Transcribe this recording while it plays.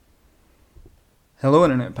Hello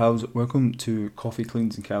Internet pals, welcome to Coffee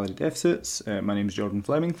Cleans and Calorie Deficits. My name is Jordan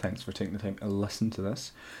Fleming, thanks for taking the time to listen to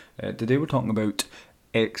this. Today we're talking about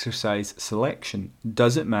exercise selection.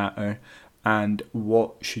 Does it matter? And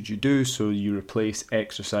what should you do so you replace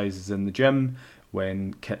exercises in the gym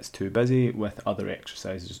when kit's too busy with other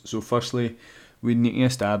exercises? So firstly, we need to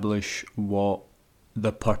establish what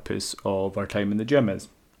the purpose of our time in the gym is.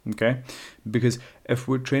 Okay, because if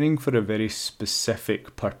we're training for a very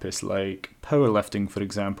specific purpose, like powerlifting, for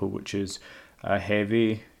example, which is a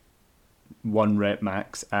heavy 1 rep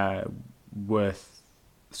max with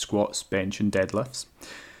squats, bench, and deadlifts,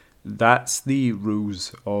 that's the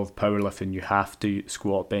rules of powerlifting. You have to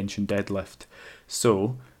squat, bench, and deadlift.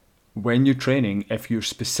 So when you're training, if you're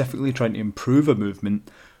specifically trying to improve a movement,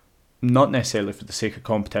 not necessarily for the sake of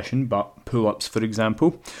competition, but pull-ups, for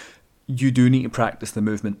example, you do need to practice the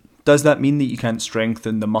movement. Does that mean that you can't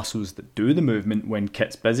strengthen the muscles that do the movement when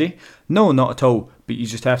kit's busy? No, not at all. But you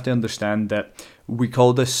just have to understand that we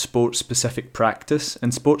call this sport-specific practice,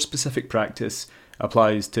 and sport-specific practice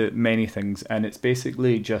applies to many things, and it's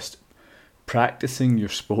basically just practicing your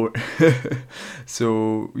sport.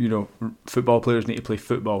 So, football players need to play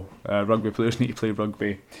football, rugby players need to play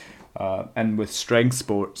rugby. And with strength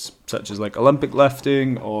sports, such as like Olympic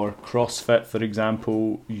lifting or CrossFit, for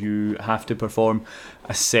example, you have to perform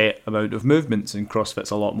a set amount of movements, and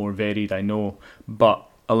CrossFit's a lot more varied, I know, but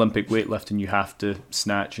Olympic weightlifting, you have to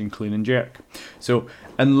snatch and clean and jerk. So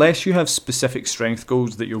unless you have specific strength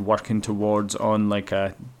goals that you're working towards on like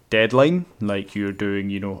a deadline, like you're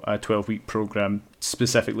doing, a 12-week program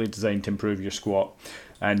specifically designed to improve your squat,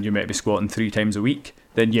 and you might be squatting 3 times a week,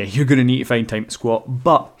 then yeah, you're going to need to find time to squat.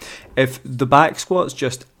 But if the back squat's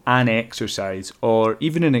just an exercise, or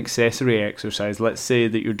even an accessory exercise, let's say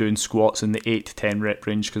that you're doing squats in the 8 to 10 rep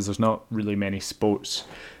range, because there's not really many sports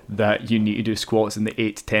that you need to do squats in the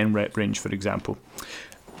 8 to 10 rep range, for example,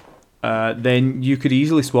 then you could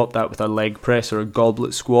easily swap that with a leg press or a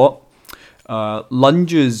goblet squat.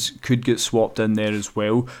 Lunges could get swapped in there as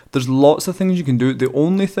well. There's lots of things you can do. The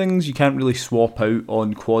only things you can't really swap out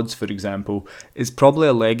on quads, for example, is probably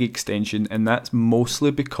a leg extension, and that's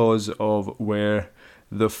mostly because of where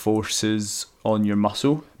the forces on your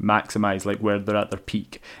muscle maximize, like where they're at their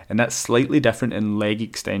peak, and that's slightly different in leg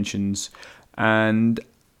extensions. And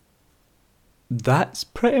that's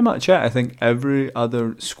pretty much it. I think every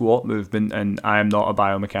other squat movement, and I am not a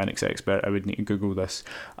biomechanics expert, I would need to Google this,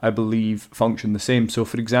 I believe function the same. So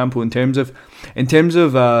for example, in terms of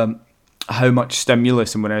how much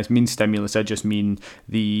stimulus, and when I mean stimulus, I just mean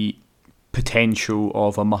the potential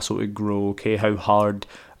of a muscle to grow, okay, how hard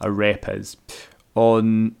a rep is,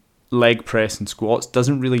 on leg press and squats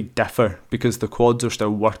doesn't really differ because the quads are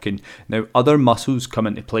still working. Now, other muscles come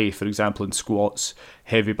into play. For example, in squats,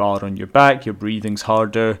 heavy bar on your back, your breathing's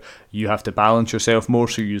harder, you have to balance yourself more,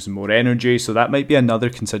 so you're using more energy. So that might be another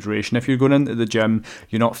consideration. If you're going into the gym,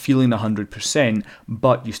 you're not feeling 100%,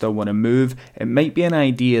 but you still want to move, it might be an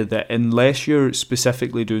idea that unless you're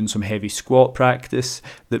specifically doing some heavy squat practice,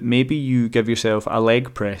 that maybe you give yourself a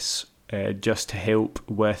leg press just to help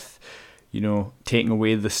with taking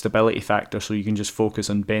away the stability factor, so you can just focus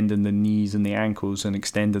on bending the knees and the ankles and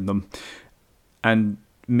extending them. And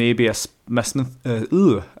maybe a Smith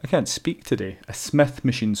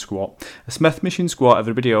machine squat. A Smith machine squat,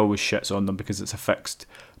 everybody always shits on them because it's a fixed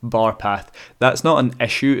bar path. That's not an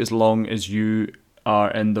issue as long as you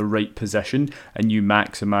are in the right position and you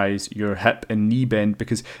maximize your hip and knee bend,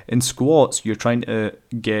 because in squats you're trying to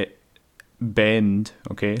get bend,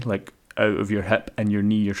 okay, like out of your hip and your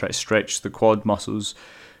knee. You're trying to stretch the quad muscles,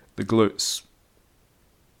 the glutes,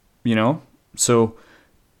 so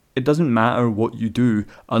it doesn't matter what you do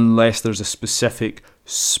unless there's a specific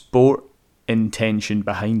sport intention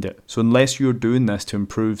behind it. So unless you're doing this to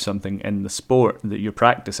improve something in the sport that you're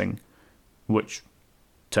practicing, which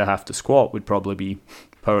to have to squat would probably be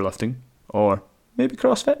powerlifting, or maybe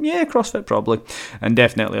CrossFit. Yeah, CrossFit probably. And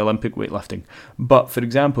definitely Olympic weightlifting. But for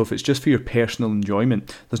example, if it's just for your personal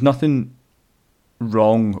enjoyment, there's nothing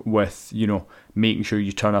wrong with, making sure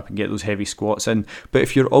you turn up and get those heavy squats in. But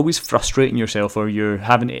if you're always frustrating yourself, or you're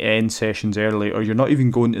having to end sessions early, or you're not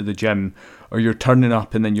even going to the gym, or you're turning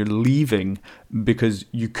up and then you're leaving because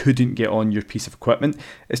you couldn't get on your piece of equipment,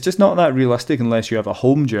 it's just not that realistic unless you have a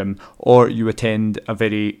home gym, or you attend a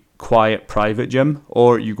very quiet private gym,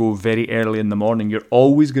 or you go very early in the morning. You're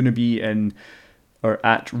always going to be in or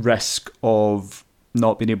at risk of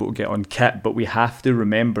not being able to get on kit, but we have to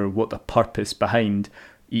remember what the purpose behind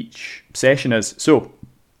each session is. So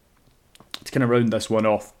to kind of round this one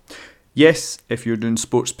off, yes, if you're doing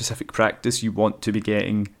sport specific practice, you want to be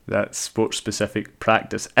getting that sport specific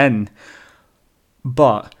practice in,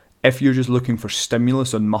 but If you're just looking for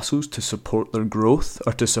stimulus on muscles to support their growth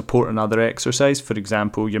or to support another exercise, for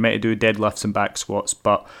example, you're meant to do deadlifts and back squats,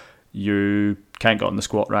 but you can't get on the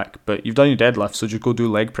squat rack, but you've done your deadlift, so just go do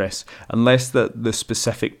leg press. Unless the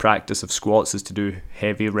specific practice of squats is to do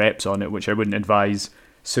heavy reps on it, which I wouldn't advise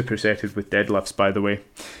supersetted with deadlifts, by the way,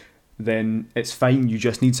 then it's fine. You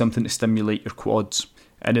just need something to stimulate your quads.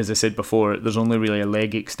 And as I said before, there's only really a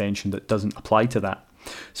leg extension that doesn't apply to that.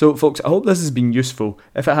 So folks, I hope this has been useful.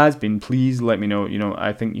 If it has been, please let me know.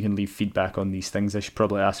 I think you can leave feedback on these things. I should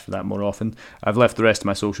probably ask for that more often. I've left the rest of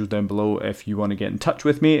my socials down below if you want to get in touch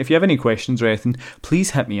with me. If you have any questions or anything,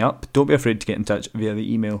 please hit me up. Don't be afraid to get in touch via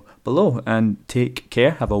the email below. And take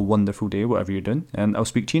care. Have a wonderful day, whatever you're doing. And I'll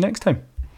speak to you next time.